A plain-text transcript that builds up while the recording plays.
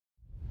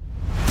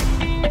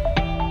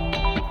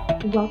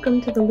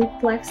Welcome to the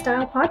Looped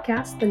Lifestyle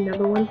Podcast, the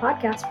 #1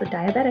 podcast for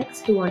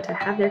diabetics who want to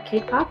have their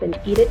cake pop and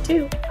eat it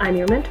too. I'm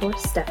your mentor,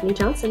 Stephanie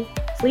Johnson.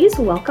 Please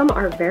welcome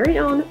our very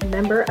own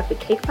member of the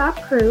Cake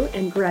Pop crew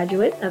and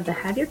graduate of the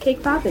Have Your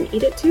Cake Pop and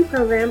Eat It Too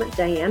program,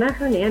 Diana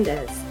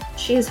Hernandez.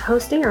 She is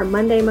hosting our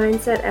Monday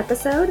Mindset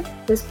episode.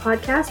 This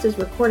podcast is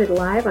recorded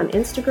live on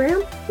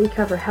Instagram. We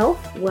cover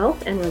health,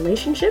 wealth, and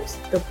relationships,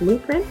 the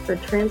blueprint for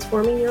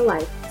transforming your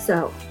life.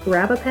 So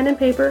grab a pen and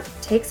paper,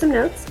 take some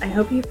notes. I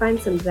hope you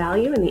find some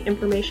value in the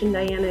information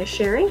Diana is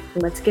sharing.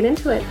 Let's get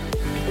into it.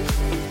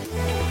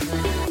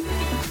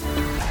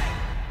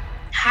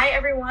 Hi,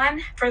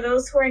 everyone. For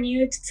those who are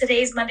new to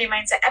today's Monday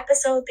Mindset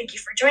episode, thank you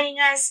for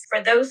joining us.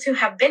 For those who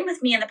have been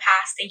with me in the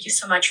past, thank you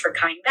so much for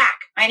coming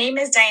back. My name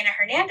is Diana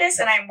Hernandez,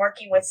 and I'm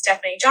working with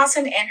Stephanie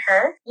Johnson in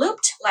her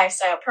Looped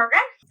Lifestyle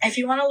program. If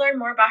you want to learn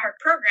more about her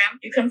program,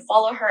 you can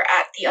follow her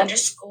at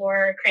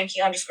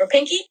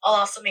 _cranky_pinky. I'll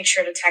also make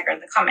sure to tag her in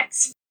the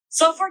comments.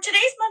 So for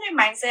today's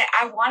Monday Mindset,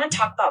 I want to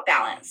talk about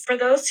balance. For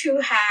those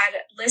who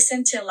had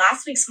listened to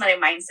last week's Monday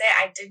Mindset,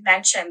 I did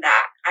mention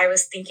that I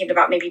was thinking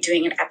about maybe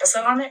doing an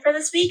episode on it for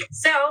this week.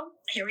 So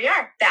here we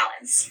are,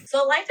 balance.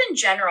 So life in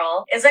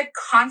general is a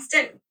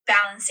constant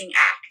balancing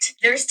act.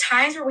 There's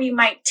times where we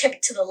might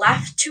tip to the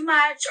left too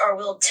much, or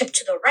we'll tip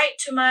to the right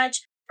too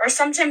much. Or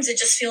sometimes it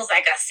just feels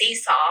like a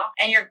seesaw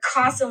and you're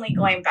constantly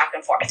going back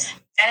and forth.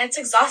 And it's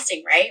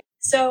exhausting, right?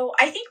 So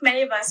I think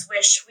many of us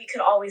wish we could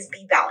always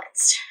be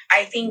balanced.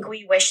 I think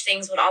we wish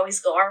things would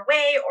always go our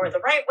way or the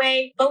right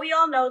way, but we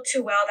all know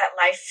too well that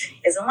life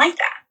isn't like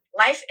that.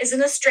 Life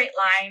isn't a straight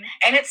line,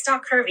 and it's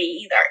not curvy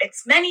either.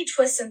 It's many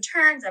twists and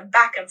turns and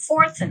back and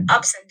forth and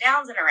ups and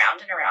downs and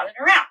around and around and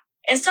around.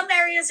 In some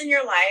areas in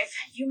your life,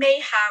 you may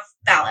have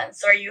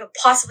balance or you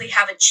possibly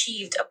have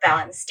achieved a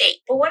balanced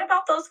state. But what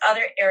about those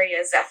other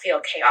areas that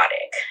feel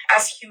chaotic?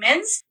 As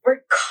humans,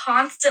 we're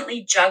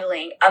constantly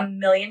juggling a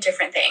million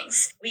different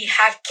things. We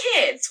have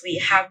kids, we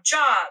have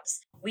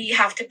jobs, we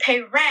have to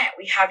pay rent,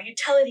 we have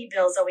utility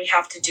bills that we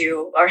have to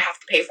do or have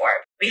to pay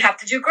for. We have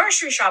to do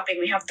grocery shopping,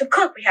 we have to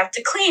cook, we have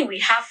to clean, we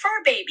have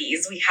fur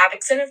babies, we have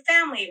extended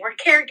family, we're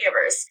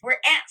caregivers,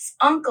 we're aunts,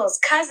 uncles,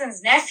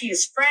 cousins,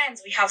 nephews,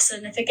 friends, we have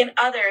significant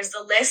others,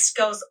 the list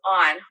goes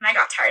on. And I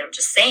got tired of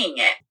just saying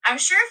it. I'm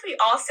sure if we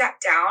all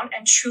sat down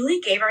and truly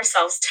gave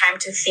ourselves time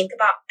to think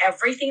about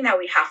everything that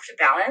we have to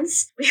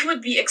balance, we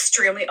would be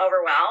extremely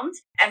overwhelmed.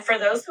 And for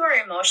those who are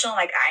emotional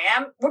like I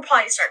am, we'll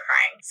probably start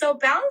crying. So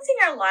balancing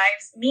our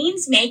lives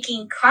means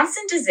making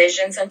constant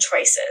decisions and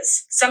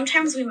choices.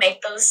 Sometimes we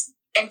make those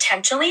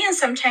intentionally and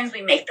sometimes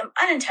we make them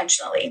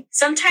unintentionally.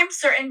 Sometimes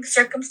certain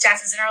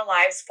circumstances in our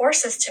lives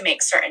force us to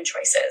make certain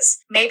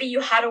choices. Maybe you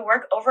had to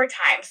work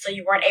overtime so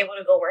you weren't able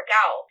to go work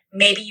out.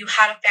 Maybe you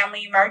had a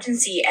family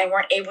emergency and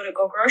weren't able to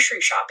go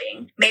grocery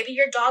shopping. Maybe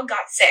your dog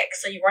got sick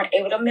so you weren't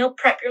able to meal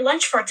prep your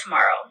lunch for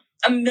tomorrow.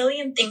 A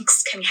million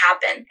things can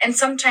happen, and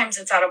sometimes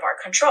it's out of our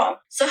control.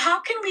 So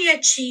how can we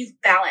achieve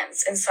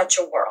balance in such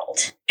a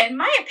world? In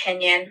my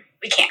opinion,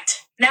 we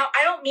can't. Now,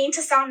 I don't mean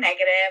to sound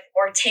negative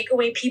or take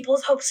away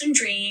people's hopes and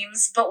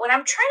dreams, but what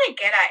I'm trying to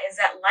get at is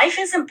that life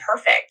isn't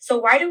perfect. So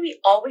why do we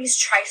always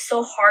try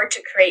so hard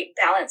to create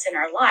balance in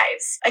our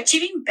lives?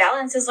 Achieving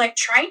balance is like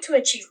trying to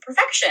achieve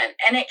perfection,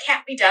 and it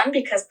can't be done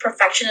because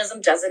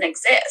perfectionism doesn't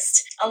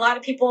exist. A lot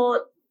of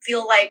people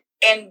feel like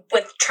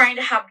with trying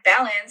to have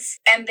balance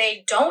and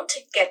they don't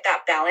get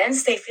that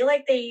balance, they feel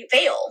like they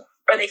fail.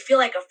 Or they feel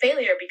like a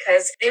failure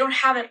because they don't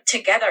have it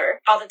together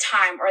all the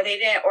time, or they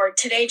didn't, or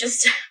today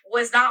just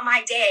was not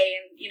my day.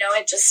 And,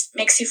 it just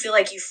makes you feel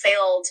like you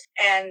failed.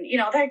 And,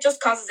 that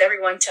just causes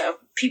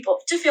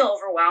people to feel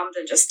overwhelmed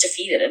and just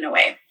defeated in a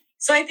way.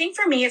 So I think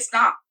for me, it's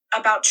not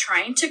about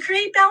trying to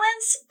create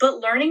balance, but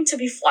learning to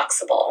be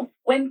flexible.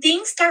 When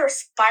things start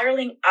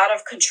spiraling out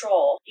of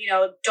control,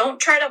 don't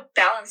try to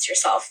balance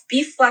yourself.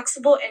 Be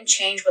flexible and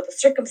change with the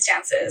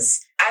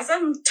circumstances. As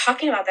I'm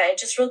talking about that, it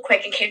just real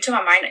quick, it came to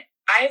my mind.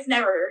 I've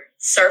never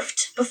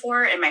surfed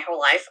before in my whole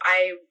life.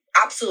 I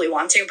absolutely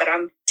want to, but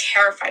I'm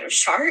terrified of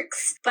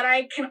sharks. But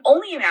I can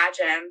only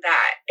imagine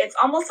that it's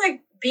almost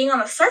like being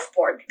on a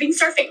surfboard,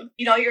 surfing.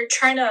 You're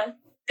trying to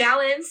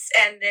balance,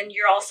 and then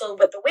you're also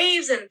with the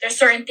waves, and there's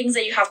certain things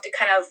that you have to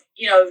kind of,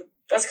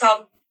 what's it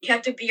called? You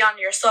have to be on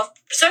your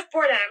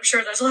surfboard, and I'm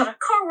sure there's a lot of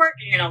core work,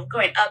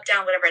 going up,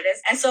 down, whatever it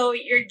is. And so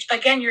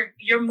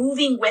you're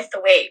moving with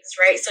the waves,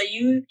 right? So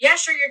you're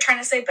trying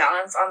to stay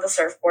balanced on the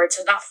surfboard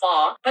to not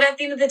fall. But at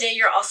the end of the day,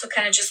 you're also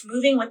kind of just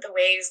moving with the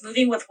waves,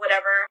 moving with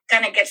whatever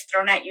kind of gets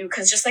thrown at you.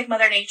 Because just like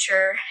Mother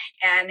Nature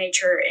and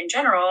nature in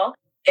general,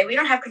 if we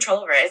don't have control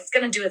over it, it's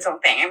going to do its own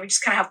thing. And we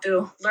just kind of have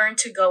to learn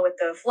to go with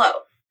the flow.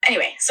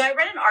 Anyway, so I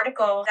read an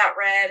article that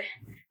read,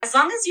 as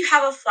long as you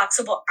have a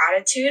flexible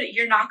attitude,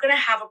 you're not going to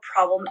have a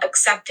problem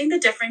accepting the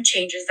different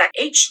changes that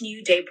each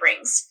new day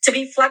brings. To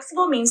be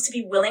flexible means to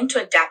be willing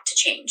to adapt to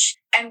change.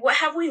 And what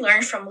have we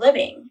learned from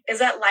living is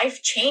that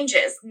life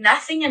changes.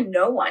 Nothing and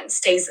no one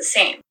stays the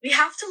same. We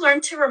have to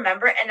learn to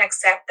remember and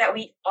accept that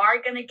we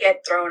are going to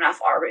get thrown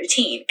off our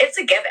routine. It's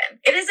a given.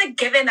 It is a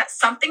given that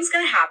something's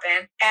going to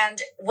happen,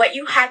 and what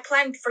you had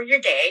planned for your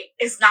day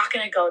is not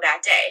going to go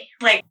that day.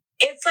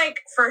 it's like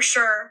for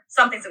sure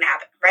something's going to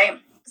happen, right?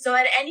 So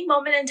at any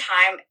moment in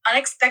time,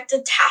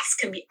 unexpected tasks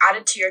can be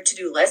added to your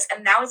to-do list,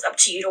 and now it's up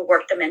to you to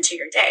work them into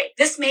your day.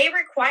 This may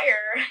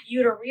require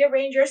you to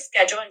rearrange your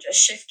schedule and just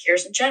shift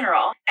gears in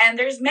general. And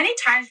there's many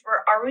times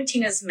where our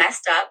routine is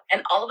messed up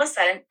and all of a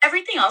sudden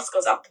everything else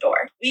goes out the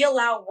door. We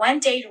allow one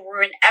day to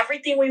ruin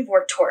everything we've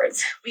worked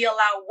towards. We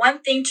allow one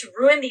thing to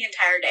ruin the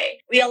entire day.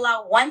 We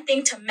allow one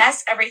thing to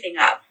mess everything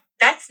up.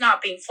 That's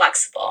not being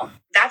flexible.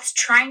 That's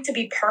trying to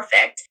be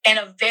perfect in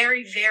a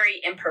very, very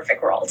imperfect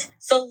world.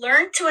 So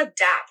learn to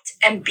adapt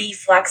and be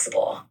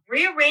flexible.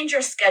 Rearrange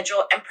your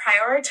schedule and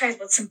prioritize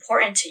what's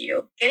important to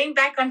you. Getting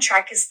back on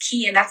track is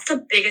key, and that's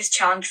the biggest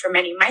challenge for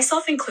many,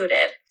 myself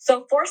included.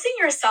 So forcing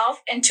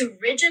yourself into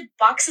rigid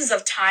boxes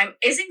of time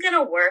isn't going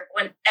to work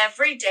when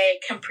every day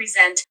can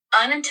present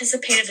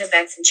unanticipated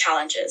events and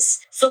challenges.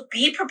 So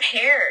be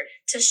prepared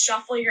to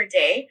shuffle your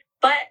day,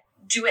 but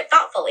do it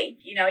thoughtfully.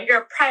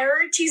 Your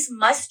priorities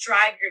must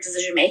drive your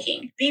decision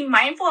making. Be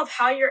mindful of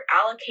how you're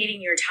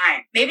allocating your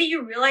time. Maybe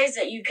you realize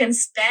that you can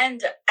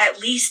spend at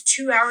least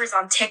 2 hours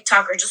on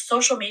TikTok or just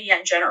social media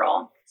in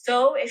general.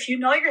 So if you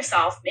know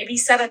yourself, maybe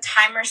set a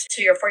timer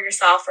for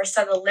yourself or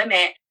set a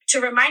limit to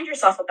remind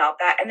yourself about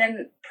that, and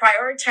then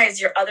prioritize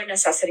your other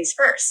necessities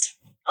first.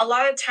 A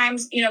lot of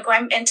times,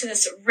 going into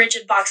this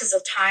rigid boxes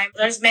of time,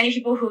 there's many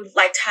people who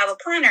like to have a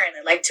planner and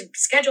they like to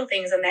schedule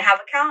things and they have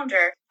a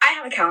calendar. I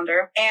have a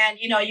calendar, and,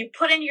 you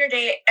put in your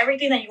day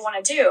everything that you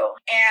want to do.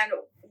 And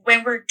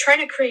when we're trying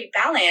to create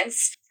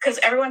balance, because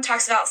everyone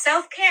talks about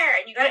self-care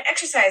and you got to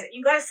exercise and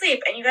you got to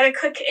sleep and you got to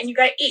cook and you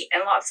got to eat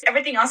and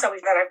everything else that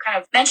I've kind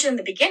of mentioned in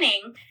the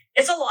beginning,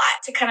 it's a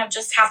lot to kind of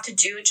just have to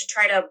do to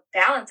try to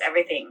balance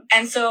everything.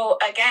 And so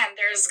again,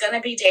 there's going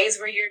to be days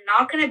where you're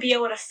not going to be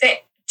able to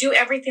do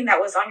everything that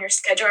was on your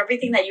schedule,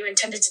 everything that you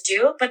intended to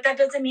do, but that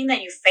doesn't mean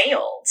that you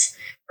failed,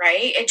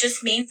 right? It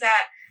just means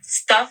that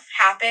stuff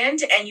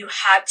happened and you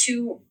had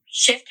to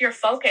shift your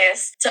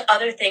focus to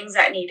other things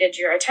that needed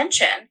your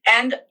attention.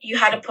 And you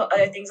had to put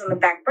other things on the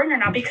back burner,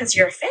 not because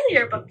you're a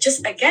failure, but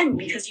just again,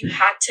 because you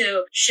had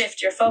to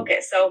shift your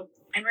focus. So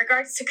in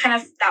regards to kind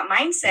of that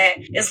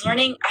mindset is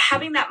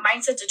having that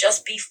mindset to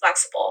just be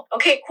flexible.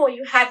 Okay, cool.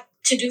 You had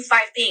to do 5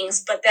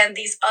 things, but then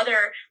these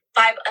other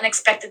 5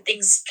 unexpected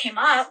things came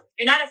up.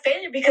 You're not a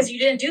failure because you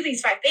didn't do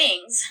these 5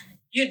 things.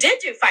 You did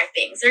do 5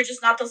 things. They're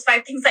just not those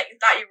 5 things that you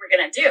thought you were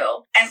going to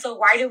do. And so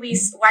why do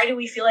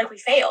we feel like we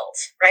failed,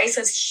 right?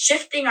 So it's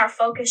shifting our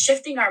focus,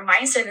 shifting our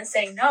mindset and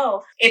saying,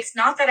 no, it's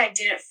not that I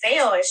didn't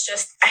fail. It's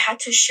just I had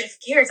to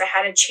shift gears. I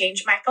had to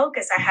change my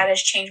focus. I had to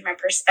change my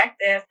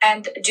perspective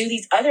and do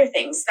these other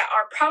things that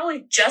are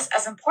probably just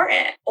as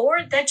important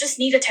or that just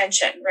need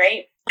attention,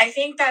 right? I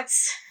think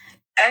that's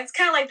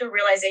kind of like the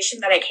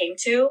realization that I came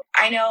to.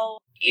 I know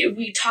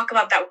we talk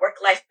about that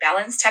work-life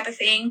balance type of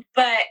thing,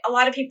 but a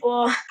lot of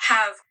people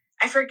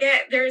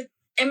there's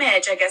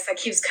image, I guess, that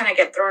keeps kind of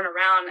get thrown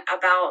around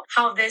about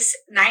how this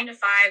 9 to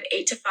 5,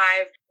 8 to 5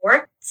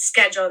 work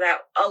schedule that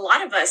a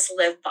lot of us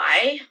live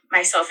by,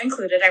 myself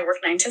included. I work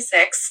 9 to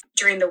 6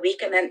 during the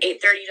week and then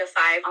 8:30 to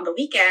 5 on the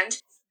weekend.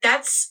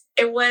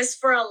 It was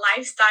for a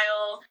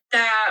lifestyle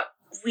that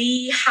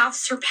we have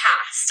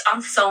surpassed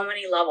on so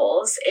many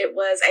levels. It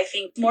was, I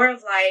think, more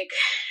of like,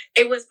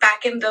 it was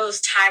back in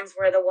those times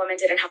where the woman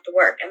didn't have to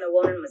work and the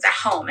woman was at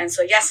home. And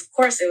so, yes, of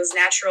course, it was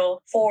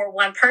natural for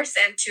one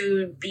person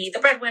to be the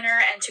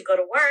breadwinner and to go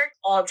to work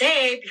all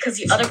day because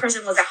the other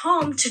person was at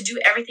home to do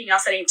everything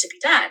else that needed to be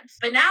done.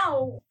 But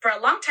now, for a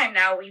long time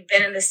now, we've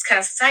been in this kind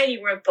of society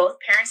where both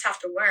parents have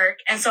to work.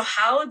 And so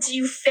how do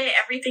you fit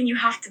everything you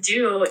have to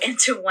do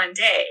into one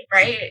day,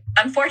 right?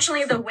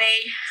 Unfortunately, the way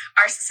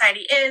our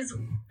society is,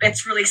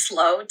 it's really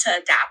slow to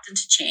adapt and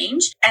to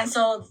change. And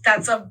so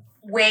that's a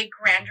way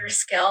grander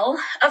scale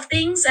of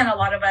things. And a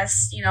lot of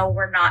us,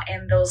 we're not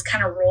in those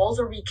kind of roles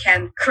where we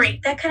can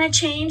create that kind of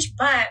change,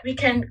 but we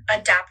can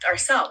adapt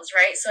ourselves,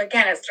 right? So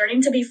again, it's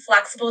learning to be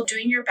flexible,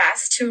 doing your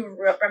best to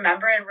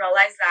remember and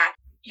realize that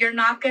you're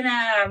not going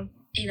to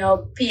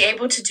be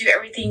able to do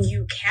everything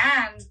you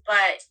can.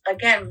 But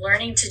again,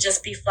 learning to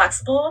just be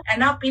flexible and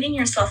not beating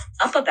yourself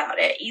up about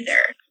it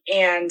either.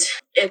 And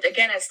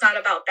it's not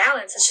about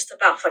balance. It's just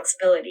about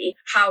flexibility.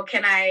 How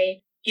can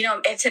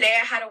and today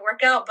I had a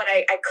workout, but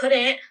I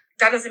couldn't.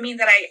 That doesn't mean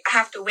that I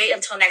have to wait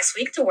until next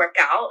week to work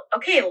out.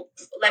 Okay,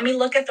 let me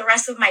look at the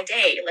rest of my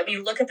day. Let me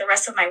look at the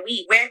rest of my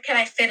week. Where can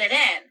I fit it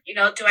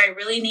in? Do I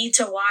really need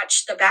to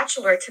watch The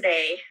Bachelor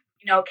today?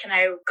 Can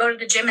I go to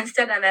the gym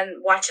instead and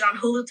then watch it on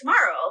Hulu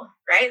tomorrow,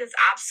 right? That's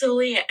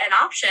absolutely an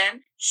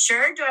option.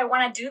 Sure, do I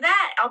want to do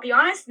that? I'll be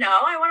honest, no,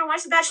 I want to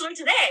watch The Bachelor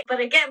today.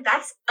 But again,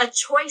 that's a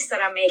choice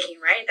that I'm making,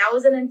 right? That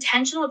was an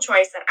intentional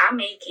choice that I'm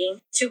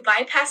making to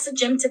bypass the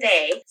gym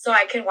today so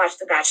I can watch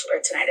The Bachelor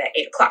tonight at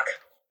 8 o'clock.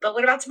 But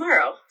what about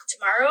tomorrow?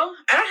 Tomorrow,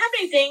 I don't have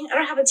anything. I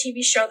don't have a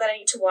TV show that I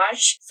need to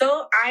watch.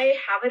 So I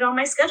have it on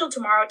my schedule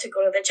tomorrow to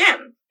go to the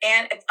gym.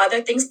 And if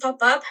other things pop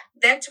up,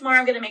 then tomorrow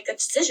I'm going to make the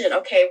decision.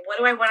 Okay, what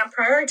do I want to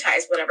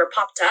prioritize? Whatever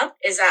popped up,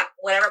 is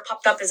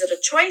it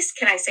a choice?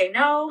 Can I say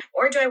no?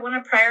 Or do I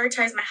want to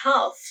prioritize my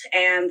health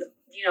and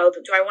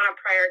do I want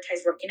to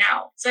prioritize working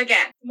out? So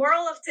again,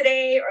 moral of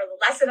today or the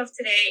lesson of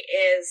today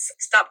is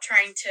stop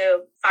trying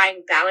to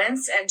find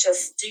balance and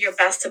just do your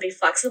best to be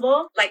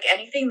flexible. Like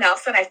anything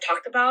else that I've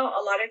talked about,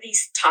 a lot of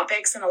these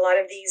topics and a lot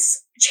of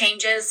these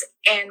changes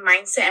in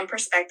mindset and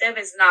perspective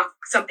is not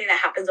something that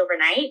happens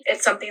overnight.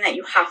 It's something that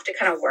you have to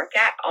kind of work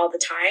at all the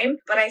time,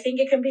 but I think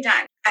it can be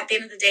done. At the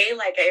end of the day,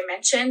 like I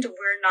mentioned,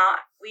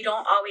 we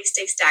don't always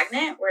stay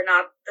stagnant. We're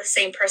not the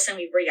same person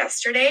we were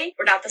yesterday.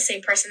 We're not the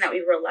same person that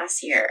we were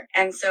last year.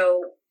 And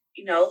so,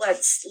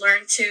 let's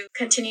learn to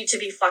continue to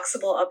be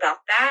flexible about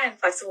that and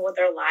flexible with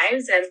our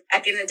lives. And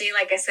at the end of the day,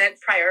 like I said,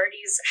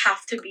 priorities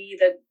have to be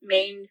the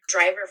main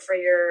driver for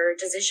your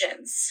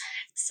decisions.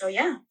 So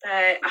yeah,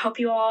 but I hope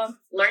you all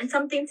learned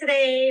something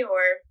today or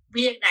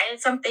reignited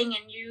something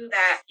in you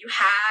that you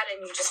had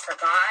and you just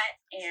forgot.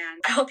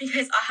 And I hope you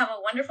guys all have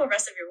a wonderful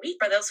rest of your week.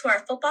 For those who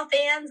are football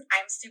fans,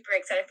 I'm super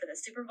excited for the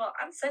Super Bowl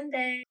on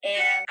Sunday.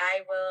 And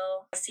I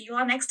will see you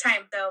all next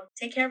time. So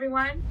take care,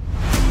 everyone.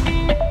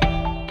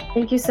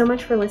 Thank you so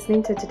much for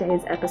listening to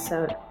today's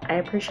episode. I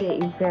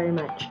appreciate you very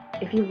much.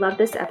 If you love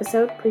this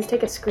episode, please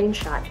take a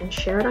screenshot and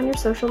share it on your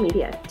social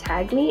media.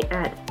 Tag me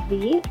at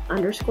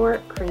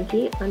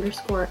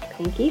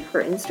the_cranky_panky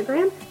for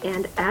Instagram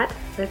and at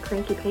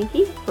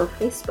 @thecrankypanky for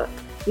Facebook.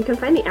 You can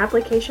find the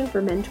application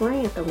for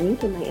mentoring at the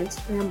link in my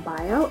Instagram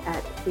bio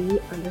at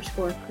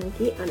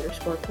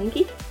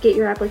the_cranky_panky. Get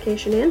your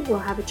application in, we'll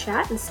have a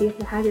chat and see if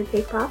the Have Your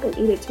Cake Pop and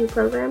Eat It Too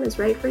program is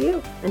right for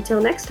you.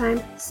 Until next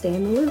time, stay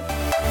in the loop.